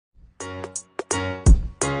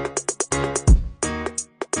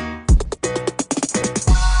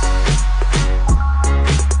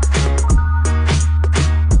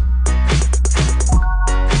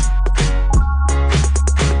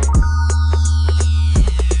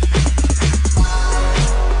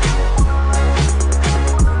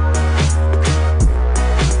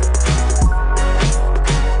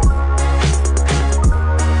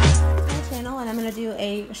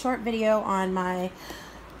video on my,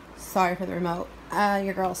 sorry for the remote,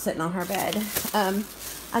 your girl's sitting on her bed, on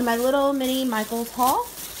my little mini Michaels haul.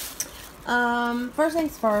 First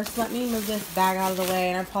things first, let me move this bag out of the way,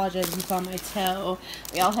 and I apologize if you saw my toe.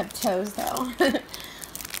 We all have toes though.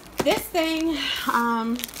 This thing,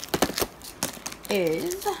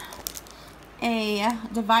 is a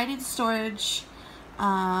divided storage,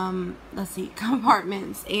 let's see,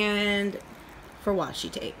 compartments and for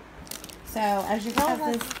washi tape. So as you can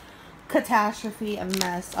see, this catastrophe of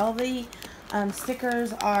mess. All the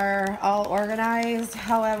stickers are all organized.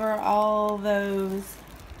 However, all those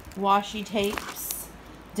washi tapes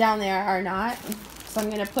down there are not. So I'm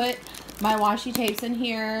going to put my washi tapes in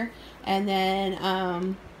here, and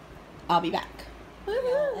then I'll be back.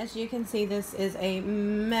 As you can see, this is a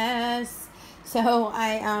mess. So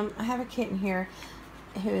I have a kitten here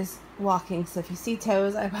who is walking, so if you see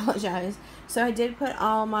toes, I apologize. So I did put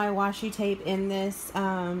all my washi tape in this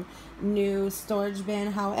new storage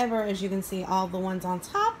bin. However, as you can see, all the ones on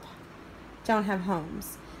top don't have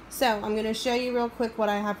homes. So I'm going to show you real quick what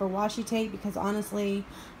I have for washi tape, because honestly,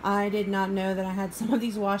 I did not know that I had some of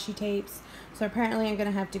these washi tapes. So apparently I'm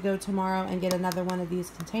going to have to go tomorrow and get another one of these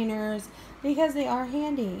containers because they are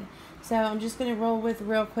handy. So I'm just going to roll with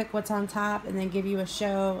real quick what's on top, and then give you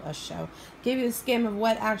give you a skim of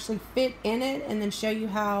what actually fit in it, and then show you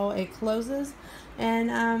how it closes.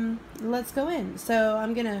 And let's go in. So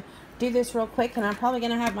I'm going to do this real quick, and I'm probably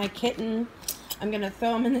going to have my kitten, I'm going to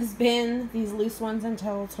throw them in this bin, these loose ones,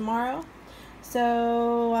 until tomorrow.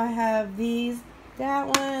 So I have these, that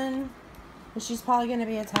one, and she's probably going to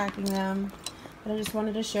be attacking them. But I just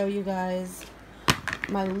wanted to show you guys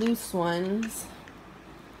my loose ones.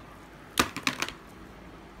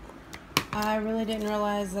 I really didn't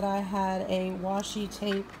realize that I had a washi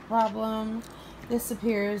tape problem. This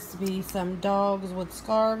appears to be some dogs with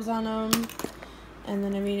scarves on them. And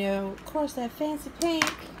then, of course, that fancy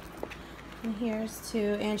pink. And here's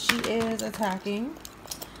two, and she is attacking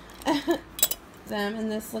them,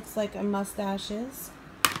 and this looks like a mustaches.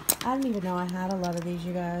 I didn't even know I had a lot of these,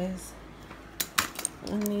 you guys.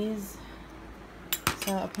 And these,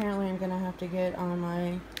 so apparently I'm gonna have to get on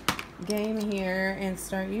my game here and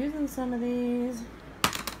start using some of these.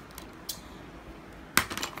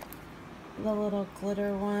 The little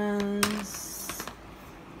glitter ones.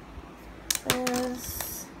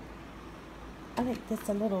 This. I think that's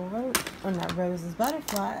a little rose, or not roses,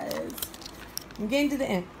 butterflies. I'm getting to the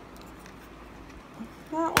end.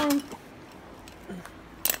 That one.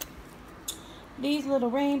 These little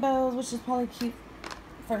rainbows, which is probably cute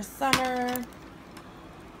for summer.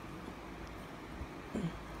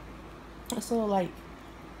 This little like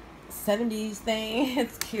 70s thing.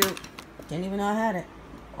 It's cute. Didn't even know I had it.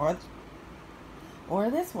 Or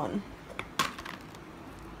this one.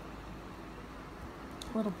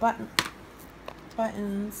 Little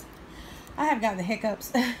buttons. I have got the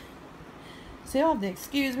hiccups. So you'll have to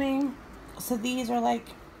excuse me. So these are like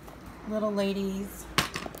little ladies.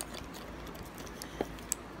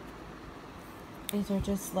 These are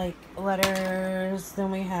just like letters.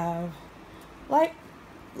 Then we have light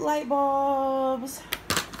bulbs,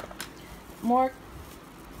 more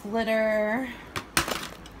glitter,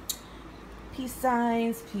 peace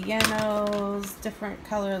signs, pianos, different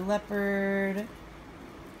color leopard,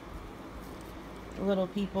 little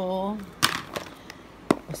people,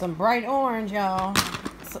 some bright orange, y'all,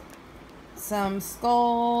 some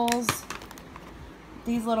skulls,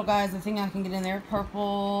 these little guys, I think I can get in there,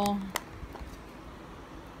 purple,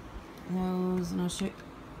 those, and I'll show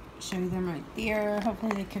you them right there.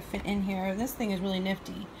 Hopefully they could fit in here. This thing is really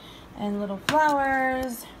nifty. And little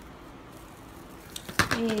flowers.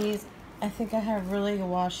 These, I think I have really a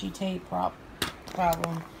washi tape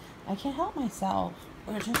problem. I can't help myself.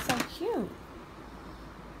 They're just so cute.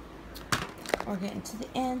 We're getting to the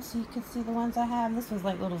end so you can see the ones I have. This was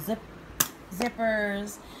like little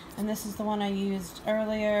zippers. And this is the one I used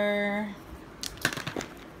earlier.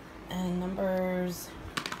 And numbers.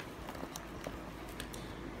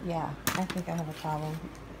 Yeah, I think I have a problem.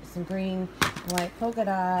 Some green, white polka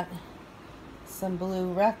dot. Some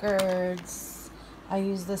blue records. I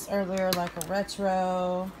used this earlier like a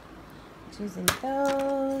retro. Using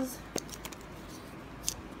those.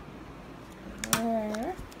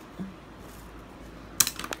 There.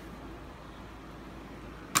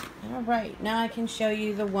 Alright, now I can show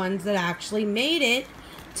you the ones that actually made it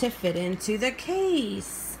to fit into the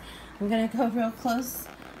case. I'm going to go real close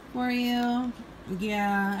for you.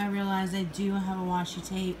 Yeah, I realize I do have a washi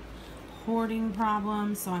tape hoarding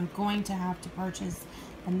problem, so I'm going to have to purchase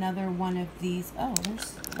another one of these. Oh,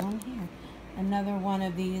 there's one here. Another one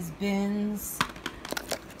of these bins.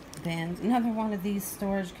 bins. Another one of these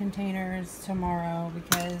storage containers tomorrow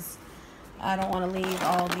because I don't want to leave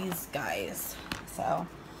all these guys. So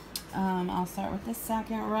I'll start with the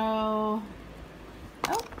second row.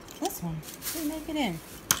 Oh, this one didn't make it in.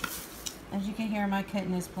 As you can hear, my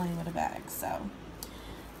kitten is playing with a bag. So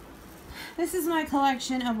this is my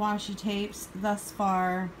collection of washi tapes thus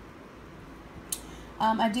far.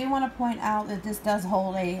 I do want to point out that this does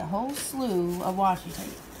hold a whole slew of washi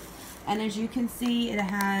tape. And as you can see, it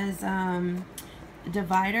has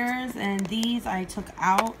dividers, and these I took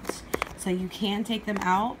out, so you can take them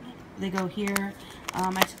out. They go here.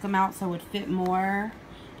 I took them out so it would fit more.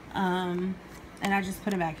 And I just put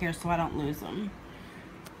them back here so I don't lose them.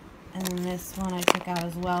 And then this one I took out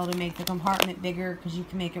as well to make the compartment bigger, because you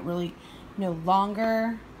can make it really, you know,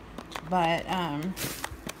 longer. But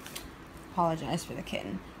apologize for the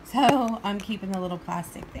kitten. So I'm keeping the little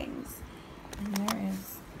plastic things. And there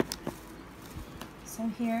is. So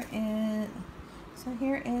here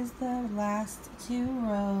is the last 2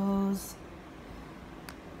 rows.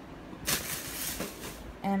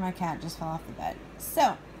 And my cat just fell off the bed.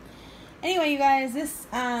 So anyway, you guys, this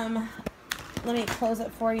let me close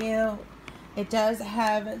it for you. It does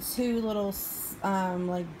have 2 little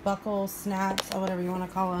like buckle snaps, or whatever you want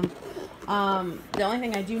to call them. The only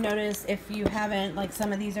thing I do notice, if you haven't, like,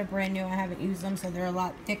 some of these are brand new, I haven't used them, so they're a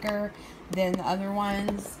lot thicker than the other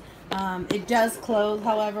ones. It does close,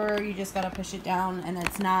 however, you just gotta push it down, and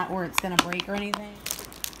it's not where it's gonna break or anything.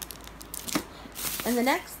 And the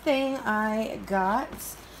next thing I got,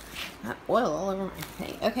 oil all over my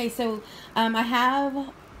thing. Okay, so I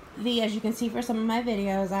have the, as you can see for some of my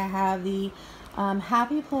videos, I have the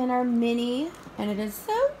Happy Planner Mini, and it is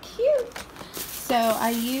so cute. So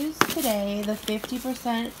I used today the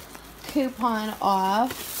 50% coupon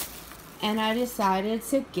off, and I decided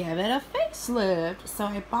to give it a facelift. So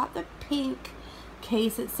I bought the pink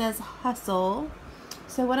case. It says Hustle.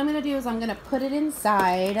 So what I'm going to do is I'm going to put it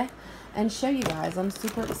inside and show you guys. I'm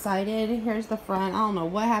super excited. Here's the front. I don't know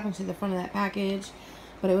what happened to the front of that package,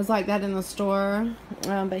 but it was like that in the store.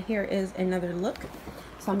 But here is another look.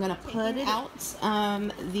 So I'm going to put it out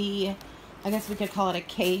the, I guess we could call it a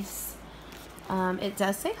case. It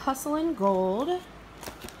does say Hustle in gold.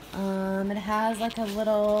 It has like a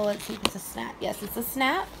little, let's see if it's a snap. Yes, it's a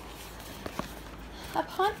snap.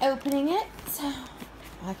 Upon opening it,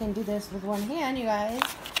 I can do this with one hand, you guys.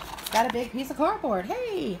 It's got a big piece of cardboard.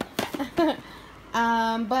 Hey!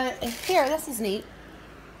 But here, this is neat.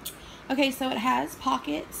 Okay, so it has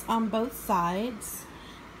pockets on both sides.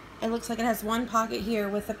 It looks like it has one pocket here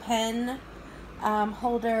with a pen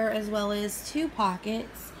holder, as well as 2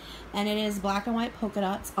 pockets. And it is black and white polka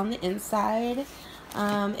dots on the inside.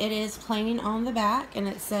 It is plain on the back, and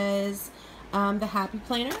it says the Happy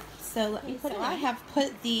Planner. So let me put it. I have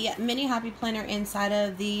put the mini Happy Planner inside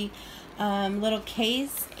of the little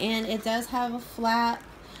case, and it does have a flap.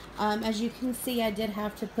 As you can see, I did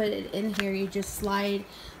have to put it in here. You just slide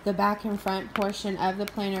the back and front portion of the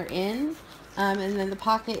planner in, and then the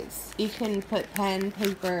pockets, you can put pen,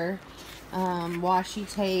 paper, washi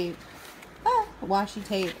tape,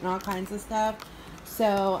 and all kinds of stuff.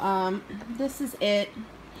 So this is it.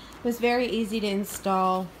 It was very easy to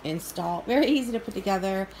install, very easy to put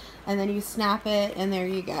together, and then you snap it, and there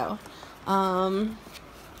you go.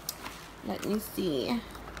 Let me see.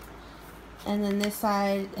 And then this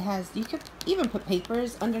side has, you could even put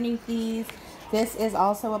papers underneath these. This is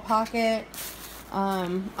also a pocket.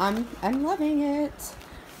 I'm loving it.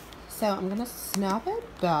 So I'm gonna snap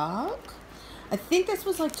it back. I think this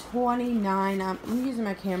was like $29. I'm using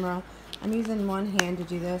my camera. I'm using one hand to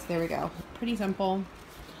do this. There we go. Pretty simple.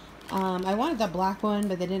 I wanted the black one,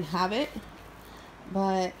 but they didn't have it.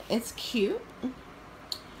 But it's cute.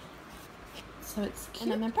 So it's cute.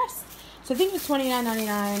 And I'm impressed. So I think it was $29.99,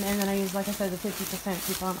 and then I used, like I said, the 50%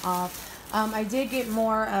 coupon off. I did get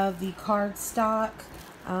more of the card stock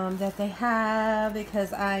that they have,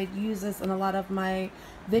 because I use this in a lot of my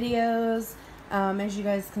videos, as you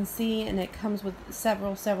guys can see, and it comes with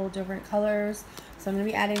several different colors. So I'm going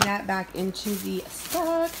to be adding that back into the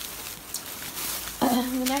stock.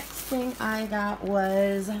 The next thing I got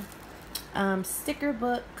was sticker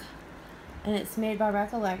book, and it's made by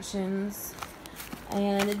Recollections.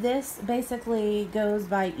 And this basically goes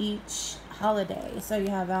by each holiday. So you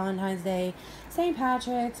have Valentine's Day, St.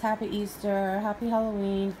 Patrick's, Happy Easter, Happy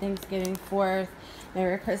Halloween, Thanksgiving, 4th,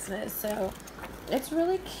 Merry Christmas. So it's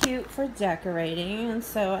really cute for decorating. And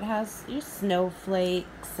so it has your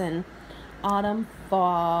snowflakes and autumn,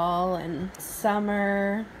 fall, and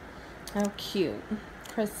summer. How cute.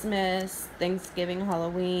 Christmas, Thanksgiving,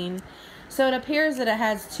 Halloween. So it appears that it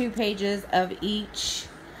has 2 pages of each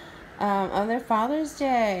on their Father's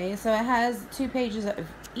Day. So it has 2 pages of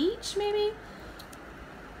each, maybe?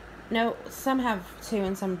 No, some have 2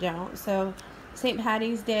 and some don't. So St.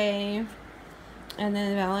 Patty's Day, and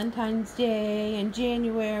then Valentine's Day in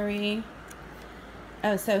January.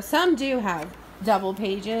 Oh, so some do have double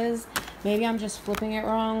pages. Maybe I'm just flipping it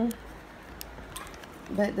wrong.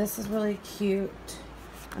 But this is really cute.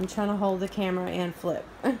 I'm trying to hold the camera and flip.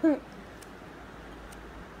 So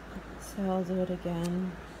I'll do it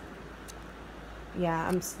again. Yeah,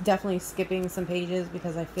 I'm definitely skipping some pages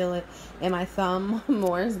because I feel it in my thumb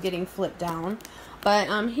more is getting flipped down. But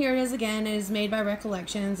here it is again. It is made by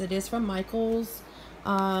Recollections. It is from Michaels.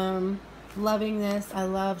 Loving this. I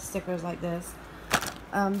love stickers like this.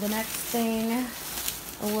 The next thing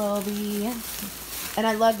will be, and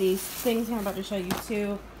I love these things I'm about to show you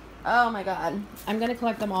too. Oh my god. I'm going to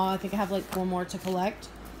collect them all. I think I have like 4 more to collect,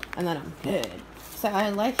 and then I'm good. So I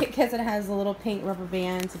like it because it has a little pink rubber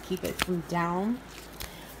band to keep it from down.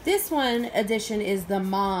 This one edition is the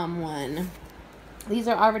mom one. These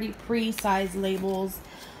are already pre-sized labels.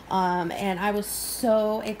 And I was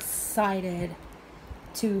so excited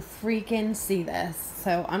to freaking see this.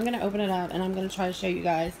 So I'm going to open it up and I'm going to try to show you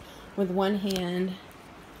guys with one hand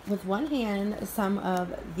some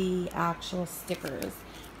of the actual stickers.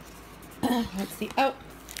 Let's see. Oh,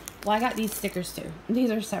 well, I got these stickers too.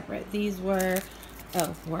 These are separate. These are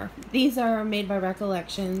made by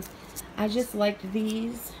Recollections. I just liked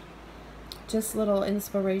these. Just little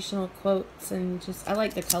inspirational quotes, and just, I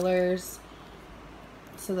like the colors.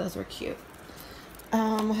 So those were cute.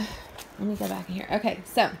 Let me go back in here. Okay,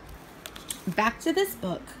 so back to this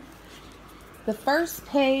book. The first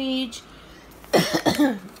page,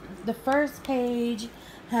 the first page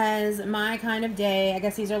has My Kind of Day. I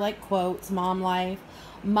guess these are like quotes. Mom Life.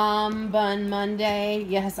 Mom Bun Monday.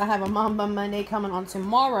 Yes, I have a Mom Bun Monday coming on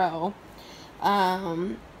tomorrow.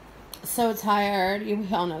 So tired. We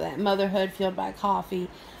all know that. Motherhood Fueled by Coffee.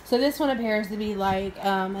 So this one appears to be like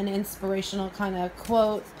an inspirational kind of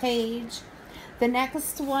quote page. The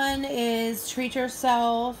next one is Treat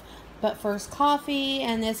Yourself, but first coffee.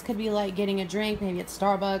 And this could be like getting a drink. Maybe it's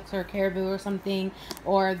Starbucks or Caribou or something.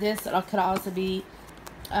 Or this could also be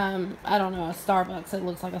I don't know, a Starbucks. It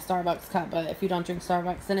looks like a Starbucks cup, but if you don't drink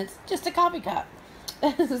Starbucks, then it's just a coffee cup.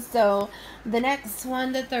 So the next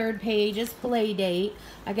one, the third page, is Play Date.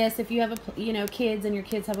 I guess if you have kids and your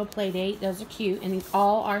kids have a play date, those are cute, and these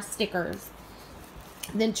all are stickers.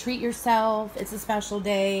 Then Treat Yourself. It's a special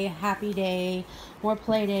day, happy day, more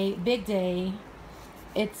play date, big day.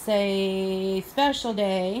 It's a special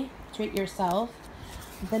day. Treat yourself.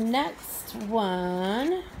 The next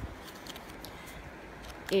one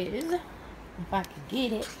is, if I can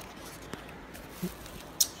get it,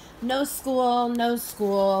 No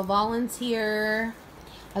School, Volunteer.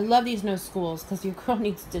 I love these no schools because your girl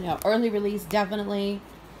needs to know. Early release, definitely.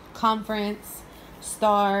 Conference,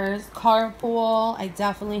 stars, carpool. I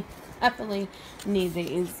definitely need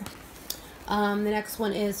these. The next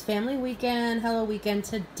one is Family Weekend, Hello Weekend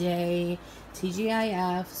Today,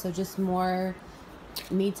 TGIF. So just more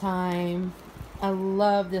me time. I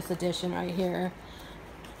love this edition right here.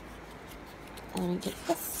 Let me get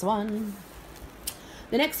this one.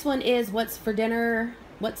 The next one is What's for Dinner.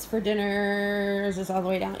 What's for Dinner? Is this all the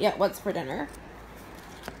way down? Yeah, What's for Dinner.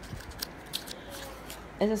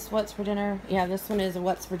 Is this What's for Dinner? Yeah, this one is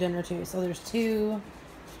What's for Dinner too. So there's 3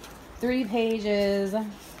 pages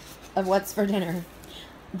of What's for Dinner.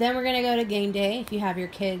 Then we're going to go to Game Day. If you have your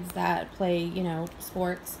kids that play,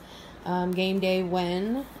 sports. Game Day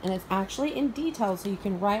when. And it's actually in detail, so you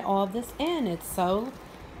can write all of this in. It's so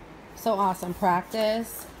awesome.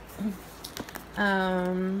 Practice.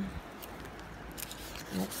 Let's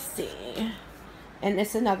see. And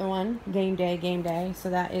it's another one. Game Day. So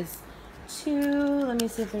that is 2. Let me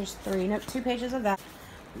see if there's 3. Nope, 2 pages of that.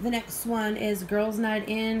 The next one is Girls Night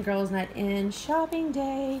In, Shopping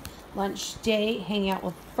Day, Lunch Date, Hang Out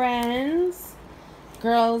with Friends,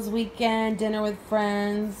 Girls Weekend, Dinner with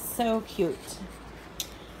Friends. So cute.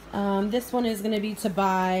 This one is going to be To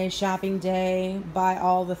Buy, Shopping Day, Buy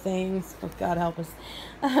all the things. Oh, God help us.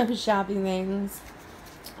 Shopping things.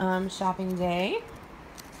 Shopping Day.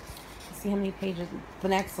 Let's see how many pages. The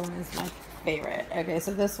next one is my favorite. Okay,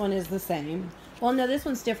 so this one is the same. Well, no, this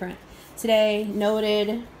one's different. Today,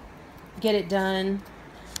 Noted, Get It Done.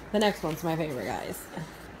 The next one's my favorite, guys.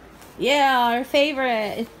 Yeah, our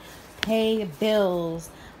favorite. Pay bills.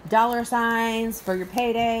 $signs for your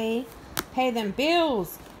payday. Pay them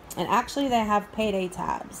bills. And actually, they have payday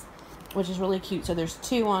tabs, which is really cute. So there's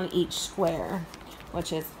 2 on each square,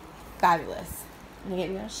 which is fabulous. I'm going to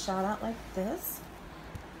get you a shout out like this.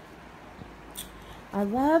 I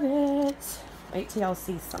love it. Wait till y'all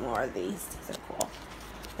see some more of these. These are cool.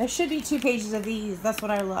 There should be 2 pages of these. That's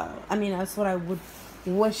what I love. I mean, that's what I would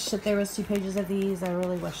wish, that there was 2 pages of these. I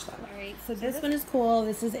really wish that. Alright, so this one is cool.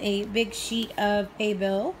 This is a big sheet of pay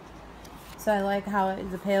bill. So I like how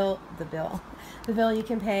the bill you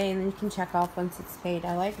can pay and then you can check off once it's paid.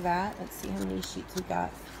 I like that. Let's see how many sheets we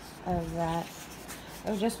got of that.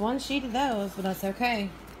 Oh, just 1 sheet of those, but that's okay.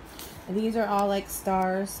 And these are all like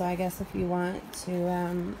stars, so I guess if you want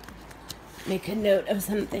to make a note of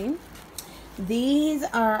something. These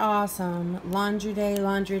are awesome. Laundry day,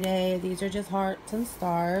 laundry day. These are just hearts and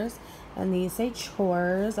stars. And these say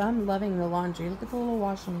chores. I'm loving the laundry. Look at the little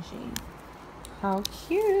washing machine. How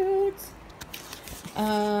cute.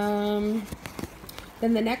 Then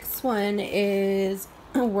the next one is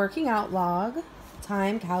a working out log.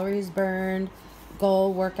 Time, calories burned,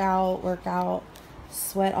 goal, workout,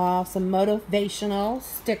 sweat off, some motivational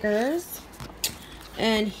stickers.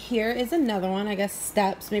 And here is another one, I guess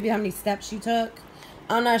steps, maybe how many steps you took.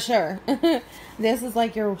 I'm not sure. This is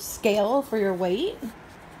like your scale for your weight,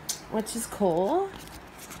 which is cool.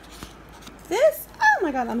 This, oh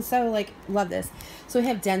my God, I'm so like, love this. So we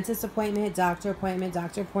have dentist appointment, doctor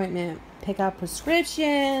appointment, pick up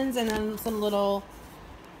prescriptions, and then some little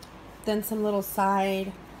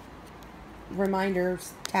side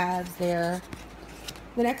reminders tabs there.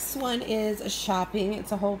 The next one is shopping.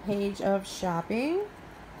 It's a whole page of shopping.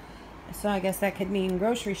 So I guess that could mean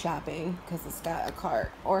grocery shopping because it's got a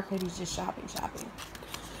cart, or it could be just shopping.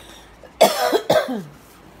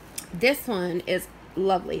 This one is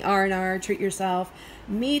lovely. R&R, treat yourself.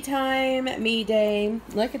 Me time, me day.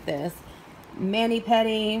 Look at this.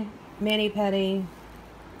 Mani-pedi.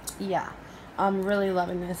 Yeah, I'm really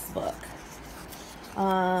loving this book.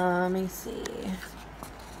 Let me see.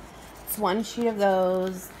 It's 1 sheet of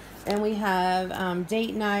those. And we have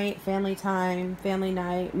date night, family time, family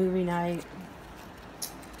night, movie night.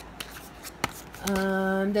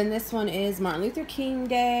 Then this one is Martin Luther King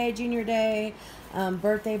Day, Junior Day,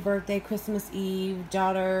 birthday, Christmas Eve,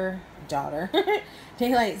 daughter,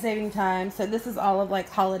 daylight saving time. So this is all of like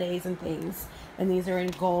holidays and things. And these are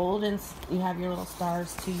in gold, and you have your little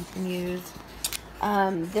stars too you can use.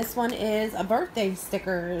 This one is a birthday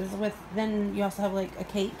stickers with, then you also have like a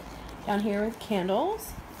cake down here with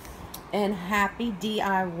candles. And happy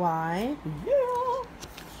DIY.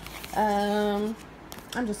 Yeah.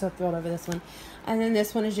 I'm just so thrilled over this one. And then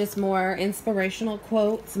this one is just more inspirational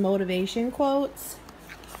quotes, motivation quotes.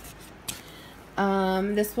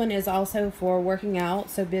 This one is also for working out.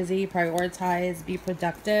 So busy, prioritize, be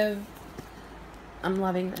productive. I'm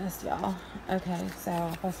loving this, y'all. Okay,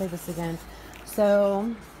 so I'll say this again.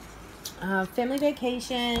 So, family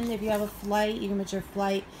vacation. If you have a flight, you can put your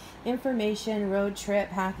flight information, road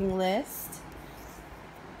trip, packing list.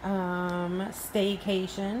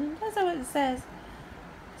 Staycation. That's what it says.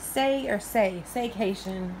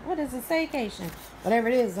 Staycation. What is a staycation? Whatever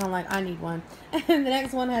it is, I'm like, I need one. And the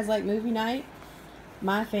next one has like movie night,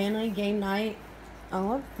 my family, game night,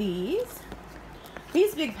 all of these.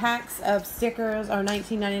 These big packs of stickers are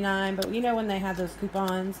 $19.99, but you know when they have those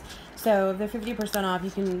coupons. So if they're 50% off, you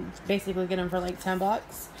can basically get them for like $10,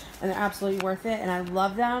 and they're absolutely worth it. And I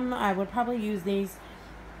love them. I would probably use these.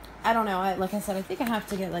 I don't know. Like I said, I think I have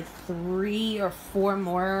to get like 3 or 4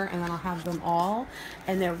 more, and then I'll have them all.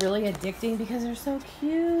 And they're really addicting because they're so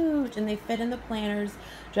cute, and they fit in the planners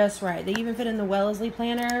just right. They even fit in the Wellesley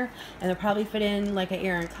planner, and they'll probably fit in like an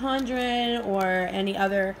Erin Condren or any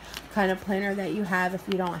other kind of planner that you have if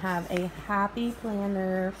you don't have a happy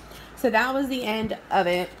planner. So that was the end of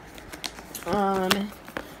it. And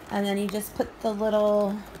then you just put the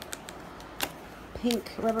little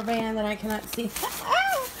pink rubber band that I cannot see.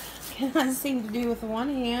 Cannot seem to do with one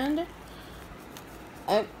hand.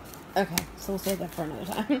 Oh, okay. So we'll save that for another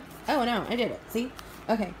time. Oh no, I did it. See?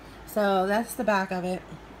 Okay. So that's the back of it.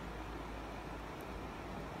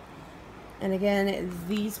 And again,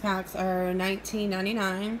 these packs are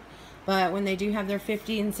 $19.99. But when they do have their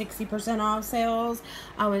 50 and 60% off sales,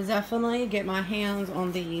 I would definitely get my hands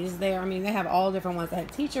on these. They have all different ones. They have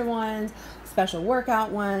teacher ones, special workout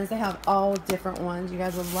ones. They have all different ones. You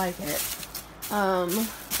guys would like it. And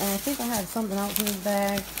I think I have something else in this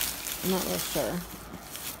bag. I'm not real sure.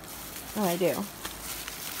 Oh, I do.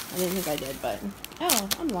 I didn't think I did, but... Oh,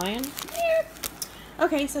 I'm lying.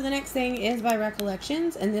 Okay, so the next thing is by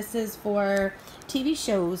Recollections, and this is for TV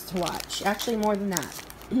shows to watch. Actually, more than that.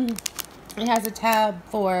 It has a tab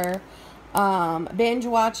for binge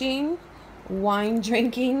watching, wine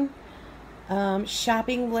drinking,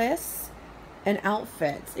 shopping lists, and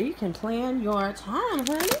outfits. You can plan your time,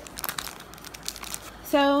 honey.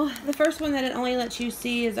 So the first one that it only lets you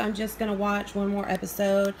see is I'm just going to watch one more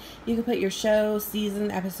episode. You can put your show,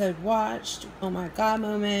 season, episode watched, oh my god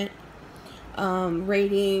moment,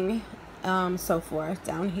 rating, so forth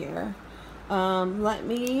down here. Let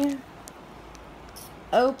me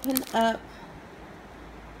open up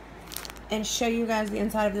and show you guys the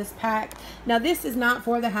inside of this pack. Now this is not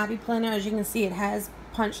for the Happy Planner. As you can see, it has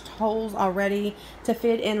punched holes already to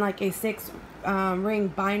fit in like a 6 ring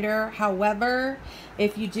binder. However,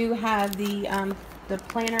 if you do have the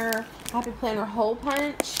planner, Happy Planner hole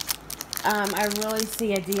punch, I really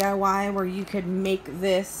see a DIY where you could make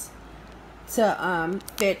this to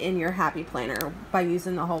fit in your Happy Planner by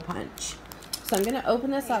using the hole punch. So I'm going to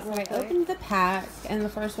open this up. I opened the pack, and the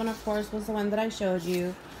first one, of course, was the one that I showed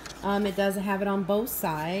you. It does have it on both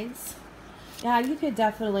sides. Yeah, you could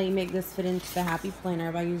definitely make this fit into the Happy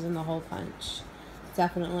Planner by using the hole punch.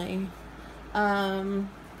 Definitely. So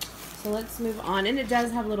let's move on. And it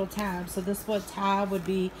does have little tabs. So this tab would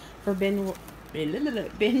be for binge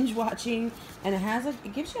watching. And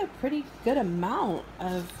it gives you a pretty good amount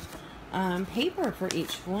of paper for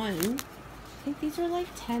each one. I think these are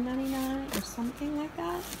like $10.99 or something like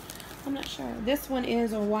that. I'm not sure. This one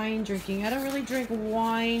is a wine drinking. I don't really drink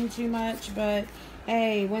wine too much, but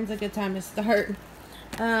hey, when's a good time to start?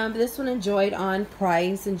 This one, enjoyed on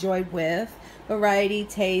price, enjoyed with, variety,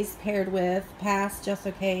 taste, paired with, pass, just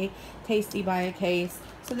okay, tasty by a case.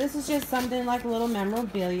 So this is just something like a little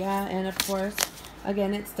memorabilia, and of course,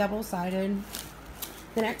 again, it's double-sided.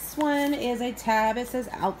 The next one is a tab. It says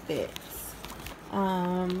outfits.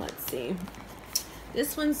 Let's see.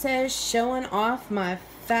 This one says showing off my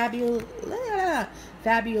fabulousness,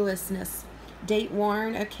 date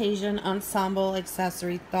worn, occasion, ensemble,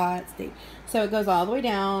 accessory, thoughts. So it goes all the way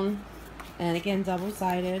down, and again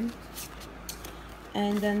double-sided.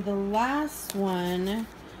 And then the last one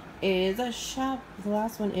is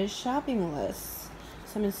shopping list.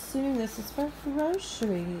 So I'm assuming this is for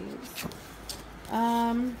groceries.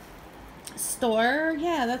 Store,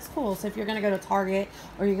 yeah, that's cool. So if you're gonna go to Target,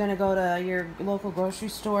 or you're gonna go to your local grocery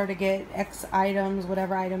store to get X items,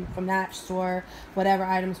 whatever item from that store, whatever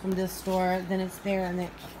items from this store, then it's there. And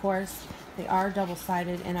of course they are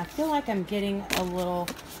double-sided, and I feel like I'm getting a little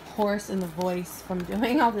hoarse in the voice from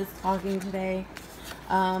doing all this talking today,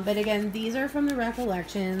 but again, these are from the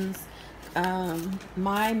Recollections.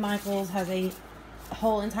 My Michaels has a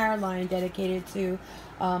whole entire line dedicated to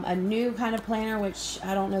a new kind of planner, which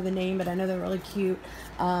I don't know the name, but I know they're really cute,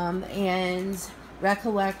 and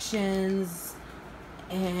Recollections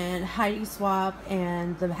and Heidi Swap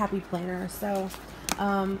and the Happy Planner. So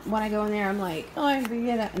when I go in there, I'm like, oh, I'm gonna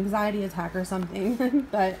get an anxiety attack or something.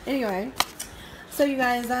 But anyway, so you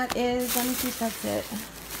guys, that is, let me see if that's it.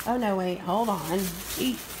 Oh no, wait, hold on.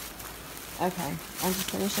 Eat. Okay, I'm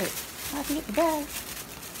just gonna show you. I have to get the bag.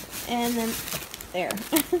 And then there.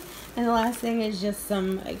 And the last thing is just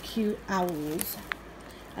some cute owls.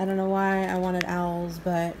 I don't know why I wanted owls,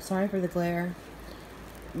 but sorry for the glare.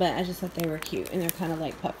 But I just thought they were cute, and they're kind of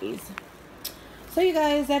like puppies. So you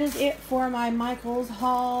guys, that is it for my Michaels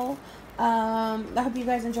haul. I hope you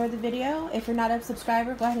guys enjoyed the video. If you're not a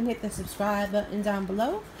subscriber, go ahead and hit the subscribe button down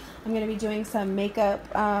below. I'm going to be doing some makeup,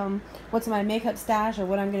 what's in my makeup stash, or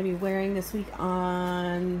what I'm going to be wearing this week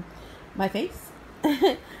on my face.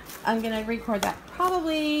 I'm going to record that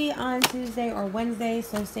probably on Tuesday or Wednesday,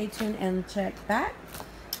 so stay tuned and check back.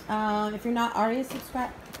 If you're not already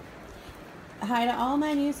subscribed, hi to all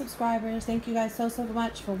my new subscribers. Thank you guys so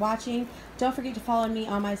much for watching. Don't forget to follow me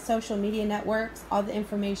on my social media networks. All the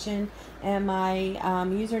information and my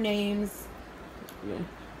usernames,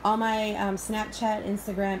 all my Snapchat,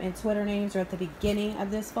 Instagram, and Twitter names are at the beginning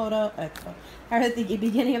of this photo, or at the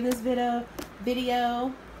beginning of this video.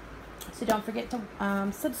 So don't forget to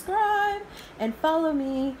subscribe and follow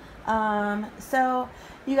me. So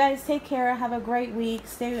you guys take care. Have a great week.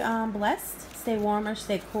 Stay blessed. Stay warm or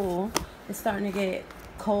stay cool. It's starting to get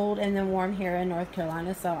cold and then warm here in North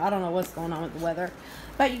Carolina. So I don't know what's going on with the weather.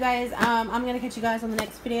 But you guys, I'm going to catch you guys on the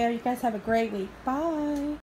next video. You guys have a great week. Bye.